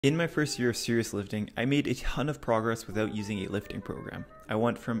In my first year of serious lifting, I made a ton of progress without using a lifting program. I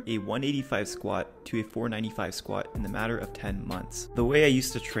went from a 185 squat to a 495 squat in the matter of 10 months. The way I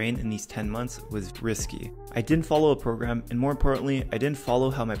used to train in these 10 months was risky. I didn't follow a program, and more importantly, I didn't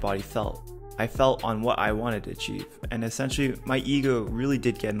follow how my body felt. I felt on what I wanted to achieve, and essentially my ego really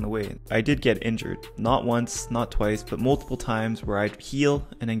did get in the way. I did get injured, not once, not twice, but multiple times where I'd heal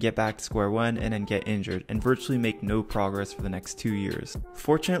and then get back to square one and then get injured and virtually make no progress for the next 2 years.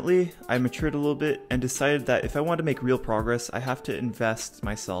 Fortunately, I matured a little bit and decided that if I want to make real progress, I have to invest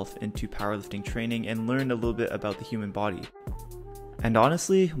myself into powerlifting training and learn a little bit about the human body. And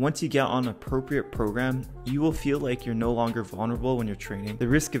honestly, once you get on an appropriate program, you will feel like you're no longer vulnerable when you're training. The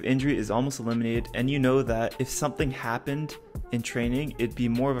risk of injury is almost eliminated, and you know that if something happened in training, it'd be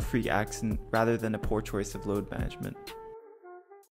more of a freak accident rather than a poor choice of load management.